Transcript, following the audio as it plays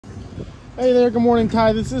Hey there, good morning,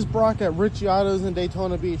 Ty. This is Brock at Richie Autos in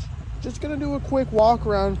Daytona Beach. Just gonna do a quick walk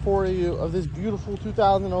around for you of this beautiful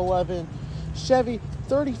 2011 Chevy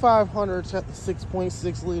 3500. It's got the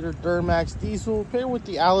 6.6 liter Duramax diesel paired with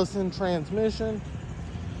the Allison transmission.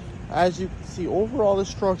 As you can see, overall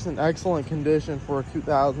this truck's in excellent condition for a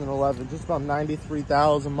 2011, just about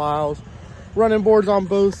 93,000 miles. Running boards on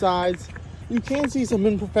both sides. You can see some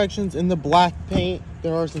imperfections in the black paint.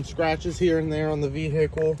 There are some scratches here and there on the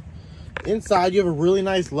vehicle. Inside, you have a really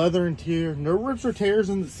nice leather interior. No rips or tears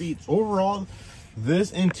in the seats. Overall,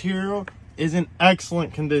 this interior is in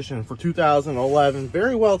excellent condition for 2011.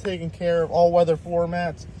 Very well taken care of. All-weather floor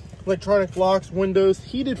mats, electronic locks, windows,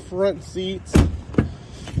 heated front seats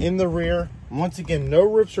in the rear. Once again, no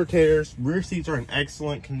rips or tears. Rear seats are in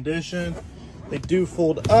excellent condition. They do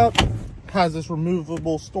fold up. Has this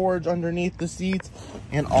removable storage underneath the seats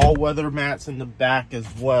and all-weather mats in the back as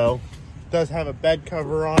well. Does have a bed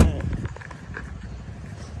cover on it.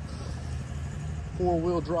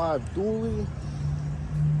 Four-wheel drive dually.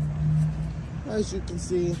 As you can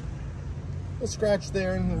see, a scratch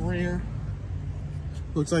there in the rear.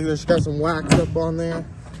 Looks like there's got some wax up on there.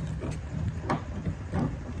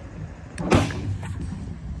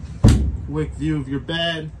 Quick view of your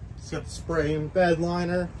bed. It's got the spray and bed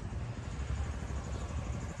liner.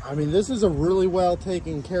 I mean, this is a really well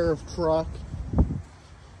taken care of truck.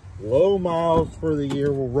 Low miles for the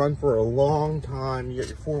year, will run for a long time. You get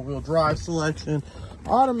your four-wheel drive selection,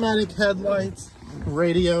 automatic headlights,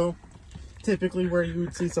 radio. Typically where you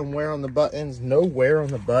would see some wear on the buttons, no wear on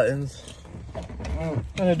the buttons. I'm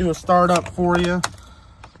gonna do a start up for you.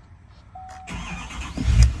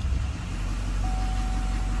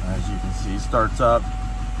 As you can see, starts up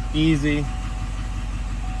easy.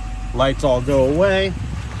 Lights all go away.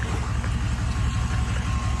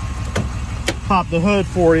 Pop the hood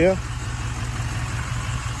for you.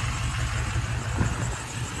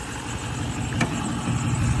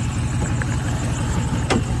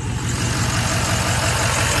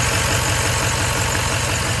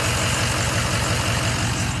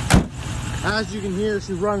 As you can hear,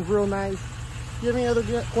 she runs real nice. If you have any other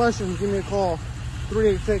questions, give me a call.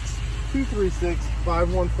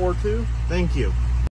 386-236-5142. Thank you.